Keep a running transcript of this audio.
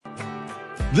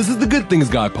This is the Good Things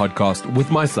Guy podcast with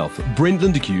myself, Brent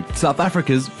Lindeque, South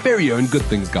Africa's very own Good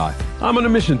Things Guy. I'm on a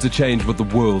mission to change what the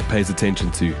world pays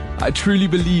attention to. I truly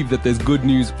believe that there's good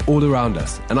news all around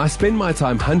us, and I spend my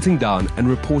time hunting down and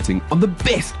reporting on the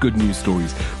best good news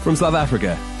stories from South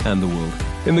Africa and the world.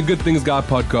 In the Good Things Guy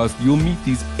podcast, you'll meet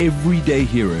these everyday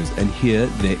heroes and hear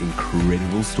their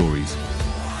incredible stories.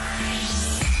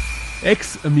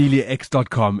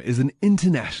 XAmeliaX.com is an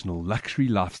international luxury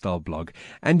lifestyle blog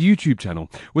and YouTube channel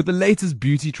with the latest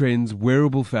beauty trends,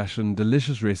 wearable fashion,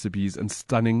 delicious recipes, and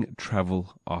stunning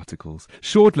travel articles.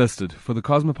 Shortlisted for the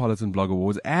Cosmopolitan Blog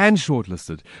Awards and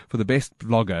shortlisted for the Best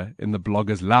Blogger in the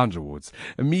Bloggers Lounge Awards.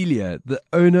 Amelia, the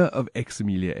owner of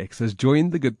XAmeliaX, has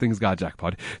joined the Good Things Guy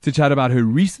jackpot to chat about her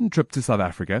recent trip to South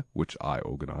Africa, which I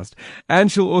organized,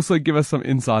 and she'll also give us some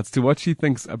insights to what she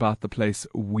thinks about the place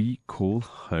we call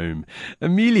home.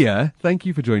 Amelia, thank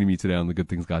you for joining me today on the Good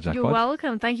Things Guy jackpot. You're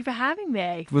welcome. Thank you for having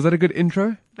me. Was that a good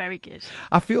intro? Very good.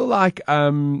 I feel like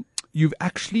you've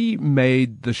actually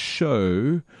made the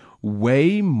show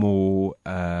way more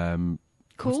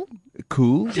Cool.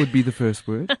 Cool would be the first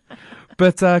word.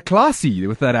 But classy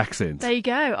with that accent. There you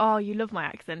go. Oh, you love my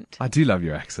accent. I do love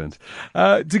your accent.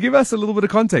 To give us a little bit of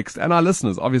context, and our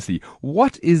listeners, obviously,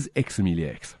 what is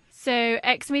XAmeliaX? So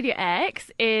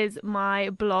XAmeliaX is my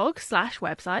blog /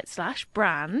 website /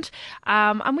 brand.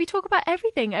 And we talk about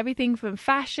everything from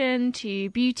fashion to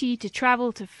beauty to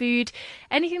travel to food,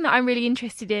 anything that I'm really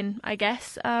interested in, I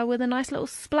guess, with a nice little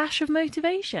splash of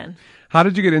motivation. How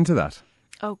did you get into that?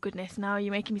 Oh, goodness, now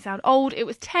you're making me sound old. It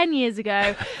was 10 years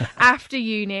ago after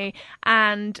uni,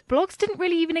 and blogs didn't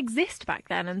really even exist back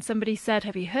then. And somebody said,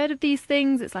 have you heard of these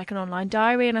things? It's like an online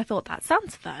diary. And I thought, that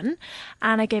sounds fun.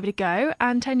 And I gave it a go.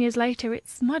 And 10 years later,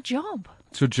 it's my job.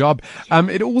 It's your job.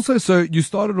 It also, so you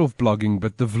started off blogging,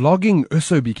 but the vlogging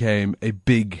also became a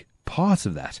big part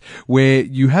of that, where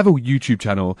you have a YouTube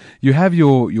channel, you have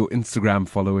your Instagram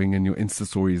following and your Insta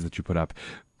stories that you put up.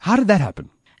 How did that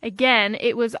happen? Again,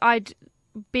 it was, I'd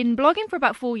been blogging for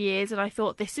about 4 years and I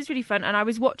thought this is really fun, and I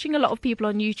was watching a lot of people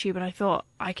on YouTube and I thought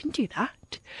I can do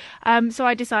that. So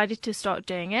I decided to start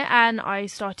doing it, and I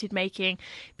started making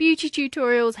beauty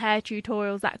tutorials, hair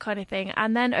tutorials, that kind of thing.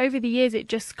 And then over the years it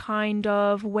just kind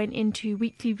of went into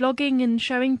weekly vlogging and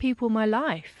showing people my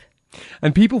life.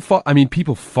 And people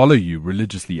follow you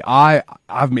religiously.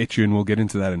 I've met you, and we'll get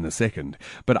into that in a second.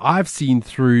 But I've seen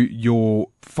through your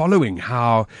following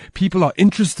how people are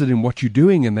interested in what you're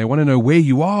doing, and they want to know where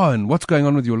you are and what's going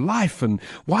on with your life and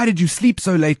why did you sleep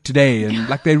so late today? And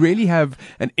like, they really have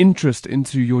an interest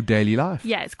into your daily life.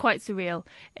 Yeah, it's quite surreal.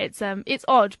 It's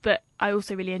odd, but I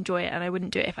also really enjoy it, and I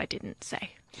wouldn't do it if I didn't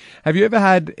say. Have you ever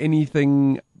had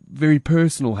anything very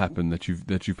personal happen that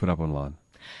you've put up online?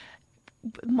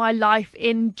 My life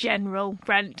in general,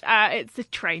 Brent, it's a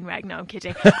train wreck. No, I'm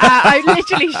kidding. I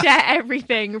literally share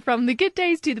everything from the good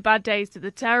days to the bad days to the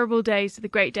terrible days to the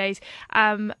great days.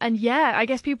 And yeah, I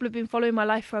guess people have been following my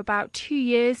life for about 2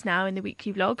 years now in the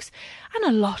weekly vlogs, and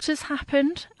a lot has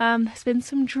happened. There's been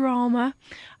some drama,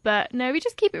 but no, we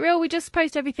just keep it real. We just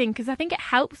post everything because I think it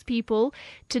helps people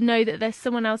to know that there's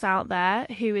someone else out there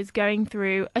who is going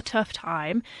through a tough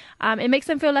time. It makes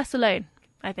them feel less alone,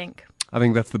 I think. I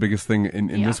think that's the biggest thing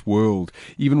in this world.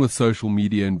 Even with social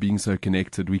media and being so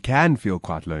connected, we can feel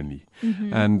quite lonely.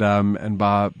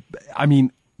 Mm-hmm.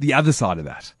 The other side of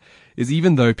that is,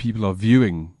 even though people are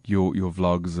viewing your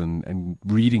vlogs and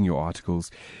reading your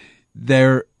articles,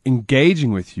 they're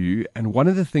engaging with you. And one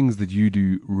of the things that you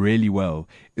do really well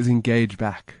is engage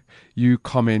back. You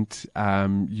comment,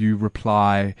 you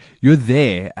reply, you're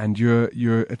there, and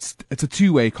it's a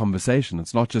two-way conversation.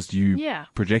 It's not just you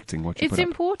projecting what you put up. It's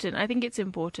important. I think it's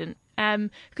important.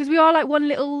 Because we are like one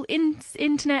little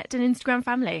internet and Instagram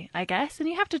family, I guess, and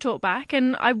you have to talk back,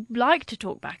 and I like to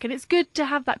talk back, and it's good to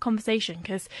have that conversation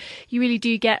because you really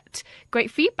do get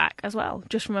great feedback as well,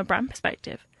 just from a brand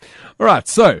perspective. All right,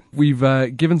 so we've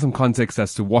given some context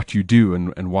as to what you do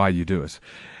and why you do it.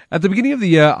 At the beginning of the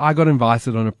year, I got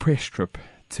invited on a press trip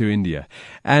to India,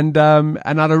 and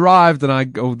I'd arrived,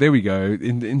 and there we go,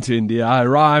 into India. I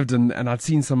arrived, and I'd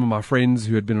seen some of my friends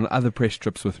who had been on other press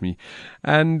trips with me,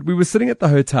 and we were sitting at the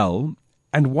hotel,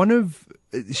 and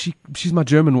she's my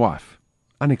German wife,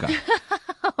 Annika.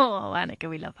 Oh, Annika,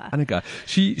 we love her. Annika,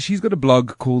 she's got a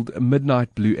blog called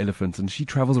Midnight Blue Elephant, and she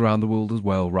travels around the world as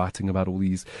well, writing about all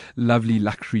these lovely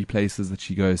luxury places that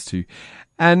she goes to.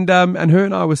 And her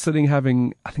and I were sitting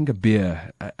having, I think, a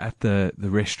beer at the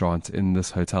restaurant in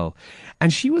this hotel,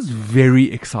 and she was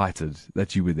very excited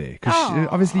that you were there because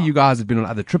obviously you guys had been on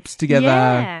other trips together.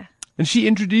 Yeah. And she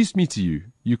introduced me to you.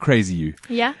 You crazy you.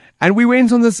 Yeah. And we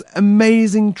went on this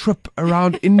amazing trip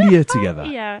around India together.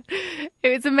 Yeah. It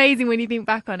was amazing when you think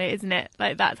back on it, isn't it?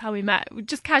 Like, that's how we met.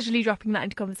 Just casually dropping that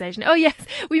into conversation. Oh, yes,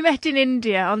 we met in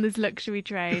India on this luxury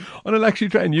train. On a luxury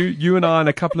train. You and I and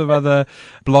a couple of other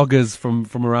bloggers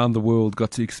from around the world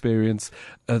got to experience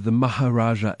the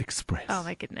Maharaja Express. Oh,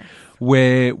 my goodness.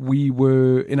 Where we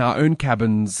were in our own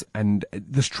cabins, and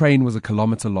this train was 1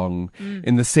 kilometer long.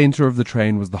 In the center of the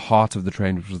train was the heart of the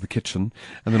train, which was the kitchen.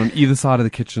 And then on either side of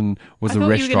the kitchen was a I thought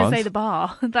restaurant. you were going to say the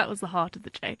bar. That was the heart of the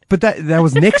train. But that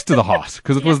was next to the heart,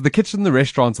 because it was the kitchen, the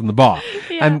restaurants, and the bar.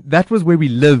 Yeah. And that was where we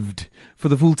lived for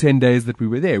the full 10 days that we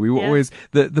were there. We were always,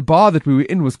 the bar that we were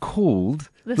in was called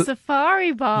The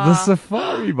Safari Bar. the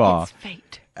Safari Bar. It's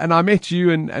fate. And I met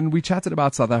you, and we chatted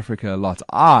about South Africa a lot.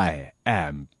 I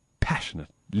am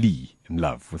passionately in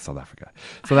love with South Africa.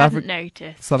 I hadn't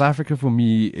noticed. South Africa for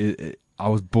me, I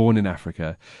was born in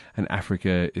Africa, and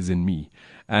Africa is in me.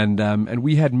 And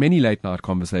we had many late night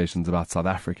conversations about South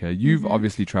Africa. You've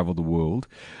obviously traveled the world.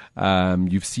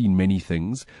 You've seen many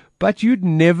things, but you'd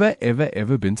never, ever,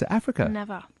 ever been to Africa.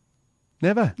 Never.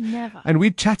 Never. And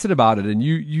we chatted about it, and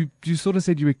you sort of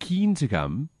said you were keen to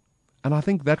come. And I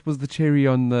think that was the cherry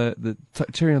on the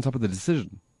cherry on top of the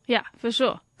decision Yeah, for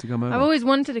sure. to come over. I've always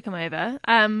wanted to come over.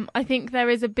 I think there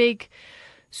is a big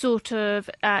sort of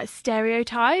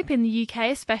stereotype in the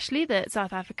UK, especially, that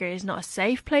South Africa is not a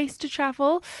safe place to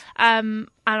travel. And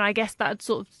I guess that had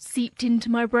sort of seeped into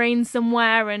my brain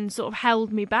somewhere and sort of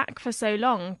held me back for so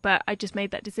long. But I just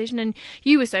made that decision, and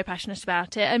you were so passionate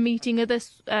about it. And meeting other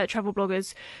travel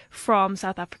bloggers from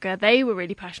South Africa, they were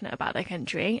really passionate about their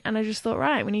country. And I just thought,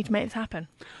 right, we need to make this happen.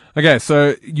 Okay,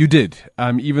 so you did,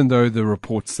 even though the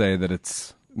reports say that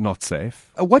it's not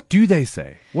safe. What do they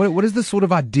say? What is the sort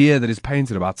of idea that is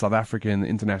painted about South Africa in the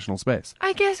international space?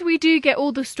 I guess we do get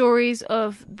all the stories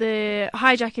of the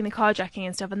hijacking, the carjacking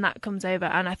and stuff, and that comes over.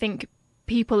 And I think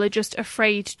people are just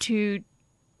afraid to,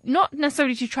 not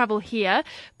necessarily to travel here,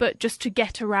 but just to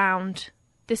get around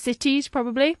the cities,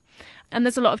 probably. And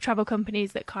there's a lot of travel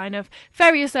companies that kind of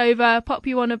ferry us over, pop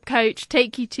you on a coach,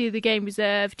 take you to the game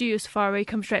reserve, do your safari,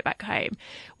 come straight back home.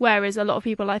 Whereas a lot of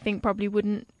people, I think, probably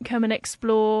wouldn't come and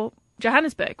explore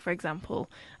Johannesburg, for example,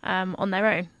 on their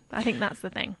own. I think that's the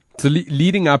thing. So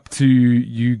leading up to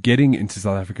you getting into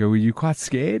South Africa, were you quite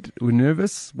scared or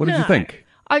nervous? What did you think?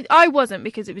 I wasn't,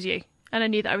 because it was you. And I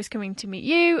knew that I was coming to meet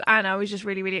you, and I was just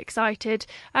really, really excited.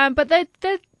 But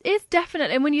there is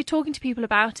definitely, and when you're talking to people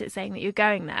about it, saying that you're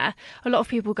going there, a lot of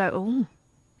people go, "Oh,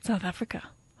 South Africa."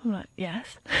 I'm like,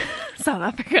 yes, South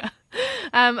Africa.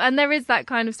 And there is that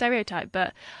kind of stereotype,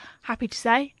 but happy to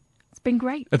say, it's been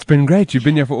great. It's been great. You've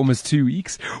been here for almost 2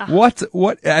 weeks.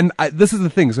 This is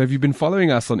the thing. So if you've been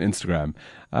following us on Instagram,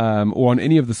 or on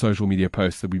any of the social media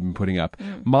posts that we've been putting up,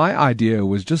 my idea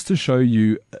was just to show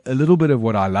you a little bit of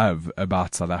what I love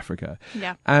about South Africa.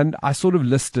 Yeah. And I sort of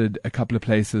listed a couple of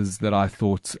places that I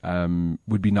thought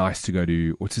would be nice to go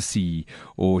to, or to see,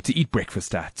 or to eat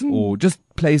breakfast at, or just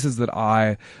places that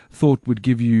I thought would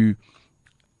give you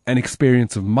an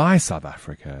experience of my South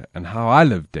Africa and how I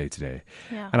live day to day.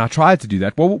 Yeah. And I tried to do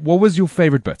that. What was your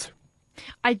favorite bit?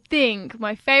 I think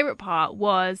my favourite part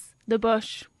was the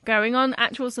bush, going on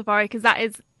actual safari, because that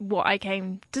is what I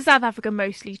came to South Africa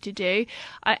mostly to do.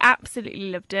 I absolutely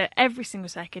loved it. Every single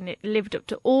second. It lived up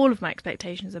to all of my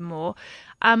expectations and more.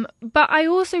 But I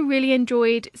also really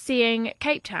enjoyed seeing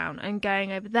Cape Town and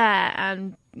going over there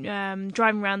and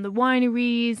driving around the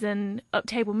wineries and up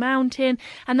Table Mountain,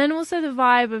 and then also the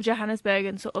vibe of Johannesburg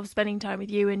and sort of spending time with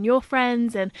you and your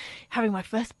friends and having my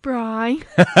first braai.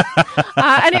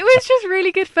 And it was just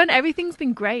really good fun. Everything's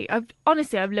been great. I've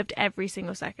loved every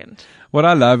single second. What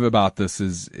I love about this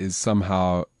is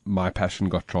somehow my passion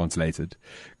got translated,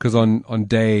 because on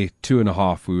day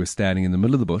 2.5 we were standing in the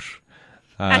middle of the bush,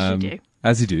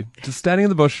 as you do, just standing in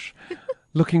the bush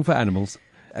looking for animals,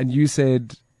 and you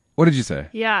said, what did you say?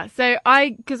 Yeah, so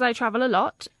because I travel a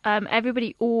lot,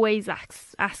 everybody always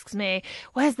asks me,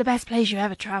 where's the best place you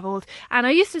ever travelled? And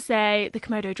I used to say the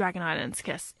Komodo Dragon Islands,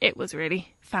 because it was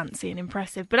really fancy and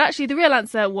impressive. But actually the real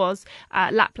answer was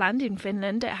Lapland in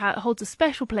Finland. It holds a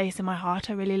special place in my heart.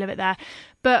 I really love it there.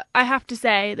 But I have to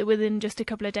say that within just a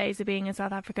couple of days of being in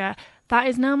South Africa, that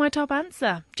is now my top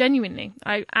answer. Genuinely.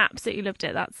 I absolutely loved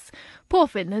it. That's poor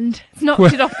Finland. It's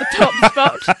knocked it off the top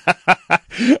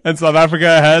spot. And South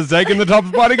Africa has taken the top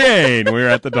spot again. We're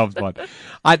at the top spot.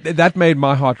 That made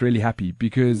my heart really happy,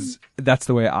 because that's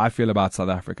the way I feel about South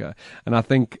Africa. And I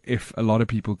think if a lot of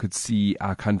people could see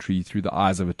our country through the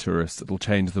eyes of a tourist, it'll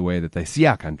change the way that they see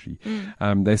our country.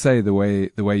 They say the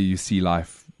way you see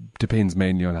life depends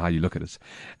mainly on how you look at it.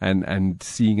 And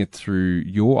seeing it through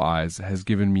your eyes has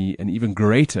given me an even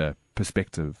greater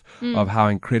perspective of how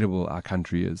incredible our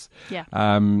country is. Yeah.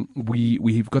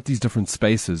 We've got these different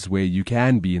spaces where you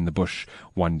can be in the bush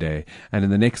one day, and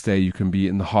then the next day you can be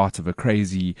in the heart of a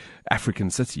crazy African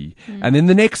city, and then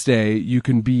the next day you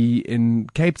can be in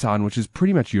Cape Town, which is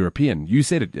pretty much European. You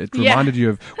said it. It reminded you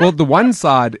of, well, the one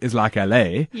side is like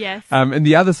LA, Yes. and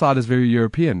the other side is very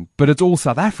European, but it's all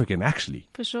South African actually.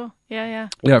 For sure. Yeah.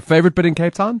 Yeah. Favorite bit in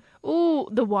Cape Town? Oh,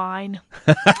 the wine.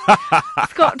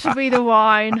 It's got to be the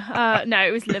wine. No,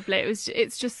 it was lovely.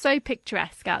 It's just so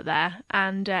picturesque out there,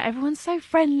 and everyone's so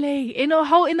friendly. In the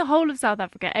whole of South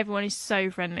Africa, everyone is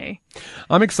so friendly.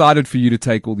 I'm excited for you to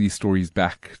take all these stories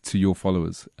back to your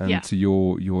followers and to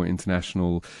your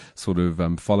international sort of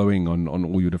following on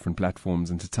all your different platforms,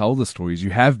 and to tell the stories.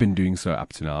 You have been doing so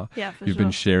up to now. Yeah, for You've sure.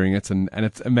 been sharing it, and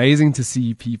it's amazing to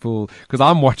see people, because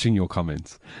I'm watching your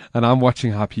comments and I'm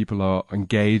watching how people are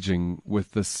engaging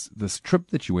with this trip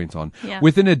that you went on. Yeah.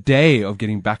 Within a day of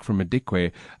getting back from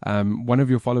Madikwe, one of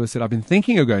your followers said, I've been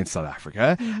thinking of going to South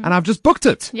Africa and I've just booked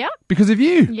it. Yeah. Because of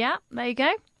you. Yeah, there you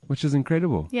go. Which is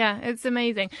incredible. Yeah, it's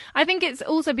amazing. I think it's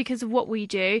also because of what we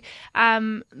do.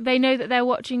 They know that they're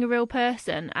watching a real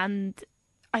person, and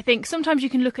I think sometimes you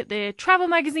can look at the travel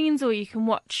magazines, or you can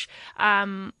watch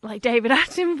like David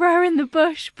Attenborough in the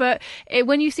bush, but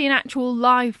when you see an actual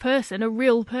live person, a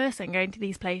real person going to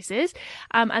these places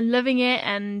and loving it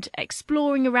and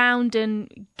exploring around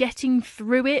and getting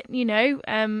through it,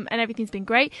 and everything's been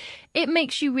great, it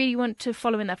makes you really want to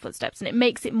follow in their footsteps, and it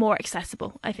makes it more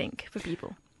accessible, I think, for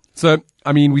people. So,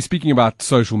 I mean, we're speaking about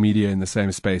social media in the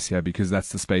same space here because that's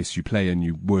the space you play and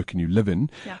you work and you live in.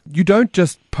 Yeah. You don't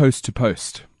just post to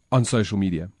post on social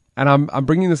media. And I'm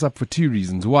bringing this up for two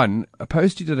reasons. One, a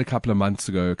post you did a couple of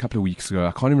weeks ago,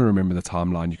 I can't even remember the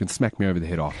timeline. You can smack me over the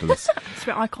head after this.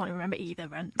 I can't even remember either,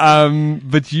 Brent.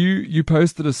 But you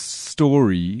posted a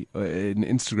story, an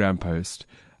Instagram post,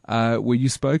 where you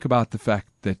spoke about the fact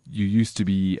that you used to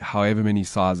be however many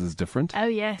sizes different. Oh,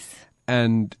 yes.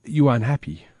 And you were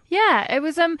unhappy. Yeah, it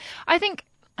was, I think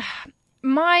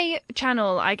my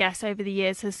channel, I guess, over the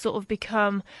years has sort of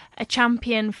become a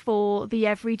champion for the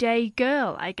everyday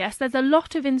girl, I guess. There's a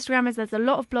lot of Instagrammers, there's a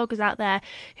lot of bloggers out there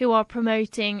who are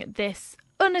promoting this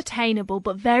unattainable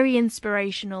but very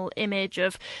inspirational image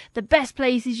of the best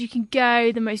places you can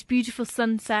go, the most beautiful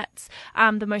sunsets,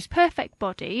 the most perfect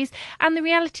bodies. And the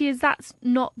reality is that's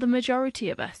not the majority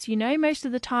of us, most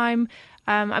of the time.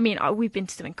 We've been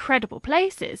to some incredible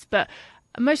places, but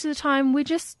most of the time we're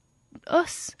just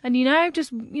us, and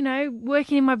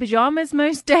working in my pajamas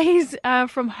most days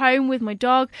from home with my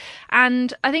dog.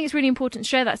 And I think it's really important to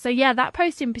share that. So yeah, that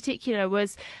post in particular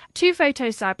was 2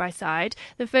 photos side by side.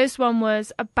 The first one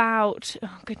was about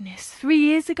 3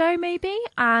 years ago maybe,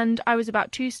 and I was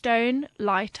about 2 stone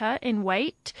lighter in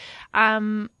weight,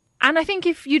 and I think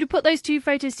if you'd have put those 2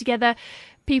 photos together,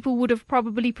 people would have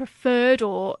probably preferred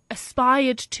or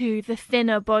aspired to the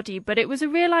thinner body. But it was a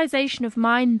realization of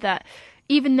mine that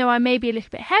even though I may be a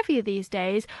little bit heavier these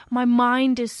days, my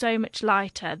mind is so much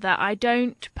lighter that I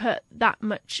don't put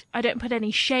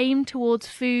any shame towards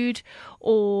food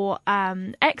or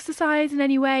exercise in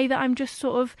any way, that I'm just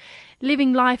sort of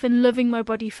living life and loving my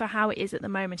body for how it is at the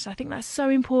moment. So I think that's so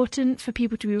important for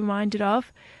people to be reminded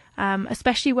of.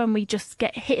 Especially when we just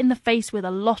get hit in the face with a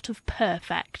lot of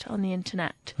perfect on the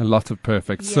internet. A lot of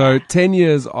perfect. Yeah. So 10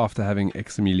 years after having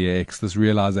X Amelia X, this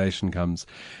realization comes,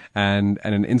 and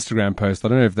an Instagram post. I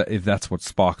don't know if that's what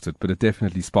sparked it, but it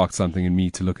definitely sparked something in me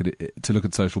to look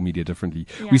at social media differently.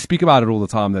 Yeah. We speak about it all the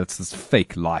time, that it's this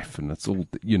fake life and it's all,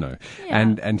 Yeah.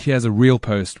 and here's a real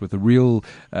post with a real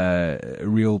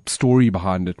story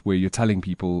behind it where you're telling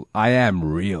people, I am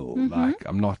real. Mm-hmm. Like,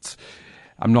 I'm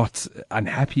not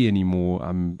unhappy anymore.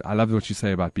 I love what you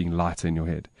say about being lighter in your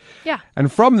head. Yeah.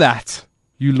 And from that,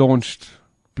 you launched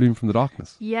Bloom from the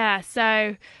Darkness. Yeah,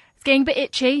 so it's getting a bit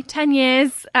itchy. 10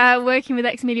 years working with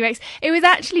X Amelia X. It was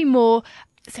actually more...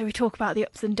 So we talk about the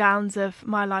ups and downs of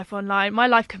my life online. My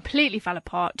life completely fell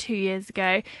apart 2 years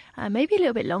ago, maybe a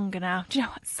little bit longer now. Do you know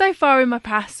what? So far in my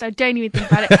past, I don't even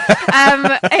think about it.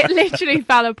 It literally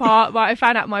fell apart. I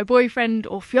found out my boyfriend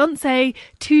or fiance,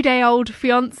 2-day-old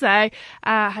fiance,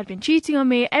 had been cheating on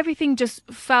me. Everything just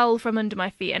fell from under my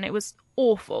feet, and it was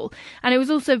awful. And it was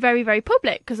also very, very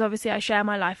public because obviously I share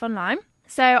my life online.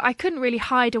 So I couldn't really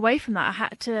hide away from that. I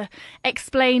had to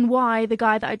explain why the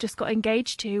guy that I just got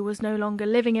engaged to was no longer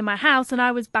living in my house and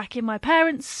I was back in my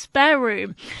parents' spare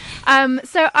room.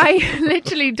 So I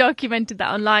literally documented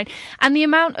that online. And the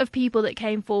amount of people that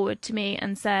came forward to me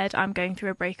and said, I'm going through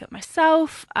a breakup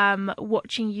myself,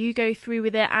 watching you go through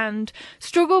with it and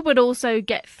struggle but also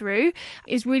get through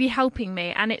is really helping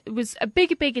me. And it was a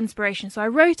big inspiration. So I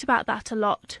wrote about that a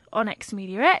lot on X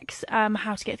Media X,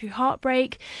 how to get through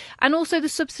heartbreak, and also the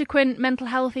subsequent mental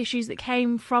health issues that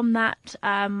came from that,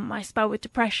 my spell with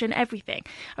depression, everything.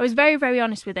 I was very, very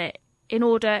honest with it it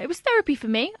was therapy for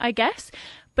me, I guess,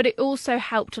 but it also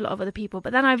helped a lot of other people.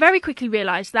 But then I very quickly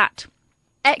realised that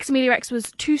X Media X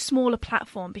was too small a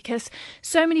platform because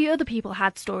so many other people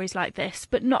had stories like this,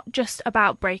 but not just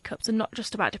about breakups and not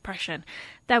just about depression.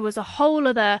 There was a whole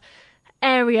other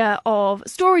area of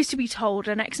stories to be told,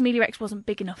 and X Media X wasn't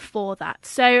big enough for that.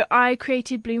 So I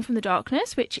created Bloom from the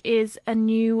Darkness, which is a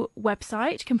new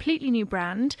website, completely new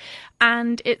brand,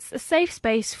 and it's a safe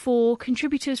space for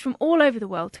contributors from all over the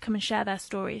world to come and share their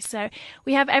stories. So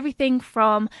we have everything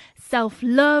from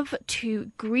self-love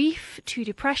to grief to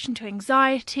depression to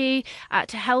anxiety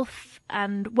to health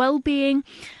and well-being,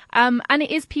 and it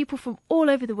is people from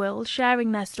all over the world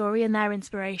sharing their story and their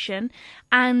inspiration.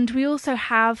 And we also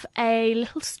have a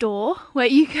little store where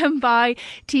you can buy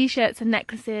t-shirts and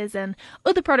necklaces and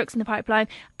other products in the pipeline,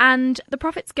 and the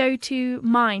profits go to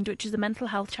Mind, which is a mental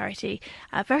health charity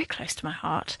very close to my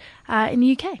heart in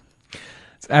the UK.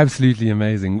 It's absolutely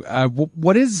amazing.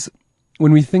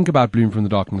 When we think about Bloom from the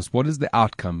Darkness, what is the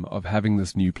outcome of having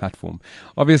this new platform?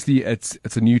 Obviously, it's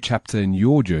a new chapter in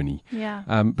your journey. Yeah.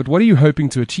 But what are you hoping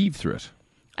to achieve through it?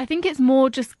 I think it's more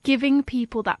just giving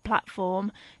people that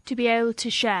platform to be able to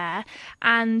share,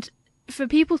 and for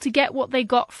people to get what they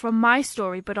got from my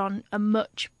story, but on a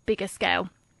much bigger scale.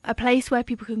 A place where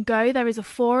people can go. There is a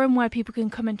forum where people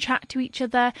can come and chat to each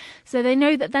other so they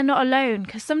know that they're not alone,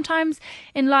 because sometimes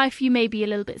in life you may be a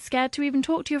little bit scared to even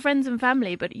talk to your friends and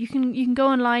family, but you can go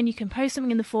online, you can post something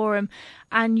in the forum,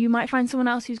 and you might find someone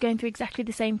else who's going through exactly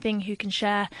the same thing who can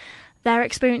share their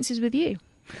experiences with you.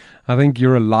 I think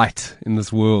you're a light in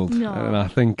this world. No. And I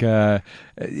think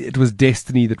it was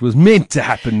destiny that was meant to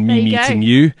happen, me meeting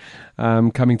you,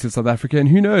 coming to South Africa. And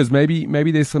who knows,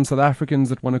 maybe there's some South Africans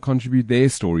that want to contribute their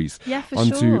stories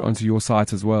onto your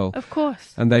site as well. Of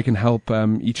course. And they can help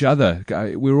each other.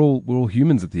 We're all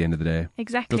humans at the end of the day.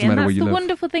 Exactly. Doesn't matter and where that's you the live.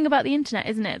 wonderful thing about the internet,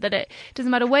 isn't it? That it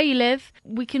doesn't matter where you live,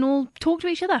 we can all talk to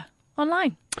each other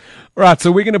online. Right, so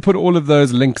we're going to put all of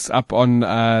those links up on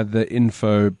the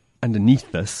info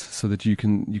underneath this so that you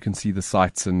can see the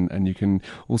sites, and you can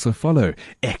also follow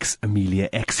X Amelia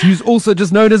X, who's also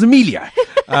just known as Amelia.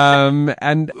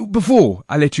 And before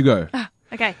I let you go,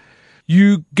 Okay.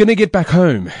 you're gonna get back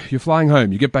home. You're flying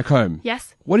home. You get back home.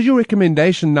 Yes. What is your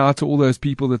recommendation now to all those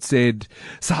people that said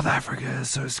South Africa is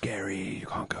so scary, you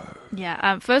can't go?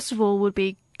 Yeah. First of all, would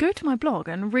be go to my blog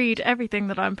and read everything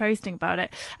that I'm posting about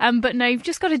it. But no, you've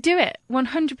just got to do it.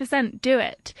 100% do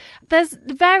it. There's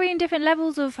varying different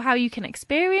levels of how you can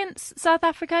experience South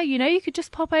Africa. You know, you could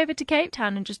just pop over to Cape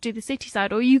Town and just do the city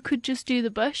side, or you could just do the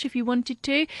bush if you wanted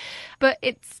to. But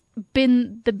it's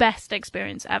been the best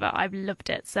experience ever. I've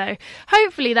loved it. So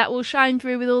hopefully that will shine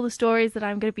through with all the stories that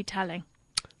I'm going to be telling.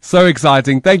 So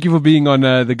exciting. Thank you for being on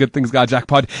the Good Things Guy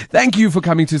Jackpot. Thank you for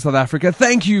coming to South Africa.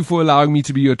 Thank you for allowing me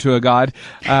to be your tour guide.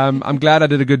 I'm glad I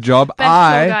did a good job. Best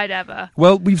tour guide ever.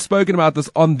 Well, we've spoken about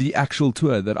this on the actual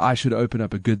tour, that I should open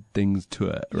up a Good Things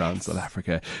tour around South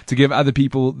Africa to give other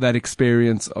people that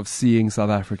experience of seeing South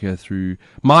Africa through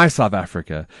my South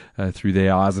Africa, through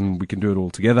their eyes, and we can do it all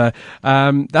together.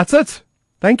 That's it.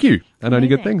 Thank you. And only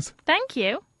good things. Thank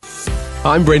you.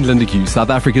 I'm Brent Lindeque,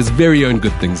 South Africa's very own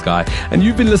Good Things Guy, and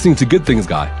you've been listening to Good Things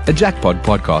Guy, a Jackpot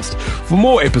podcast. For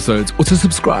more episodes, or to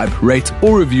subscribe, rate,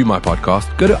 or review my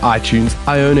podcast, go to iTunes,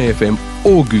 Iona FM,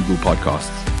 or Google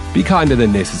Podcasts. Be kinder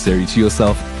than necessary to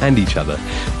yourself and each other.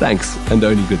 Thanks, and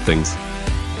only good things.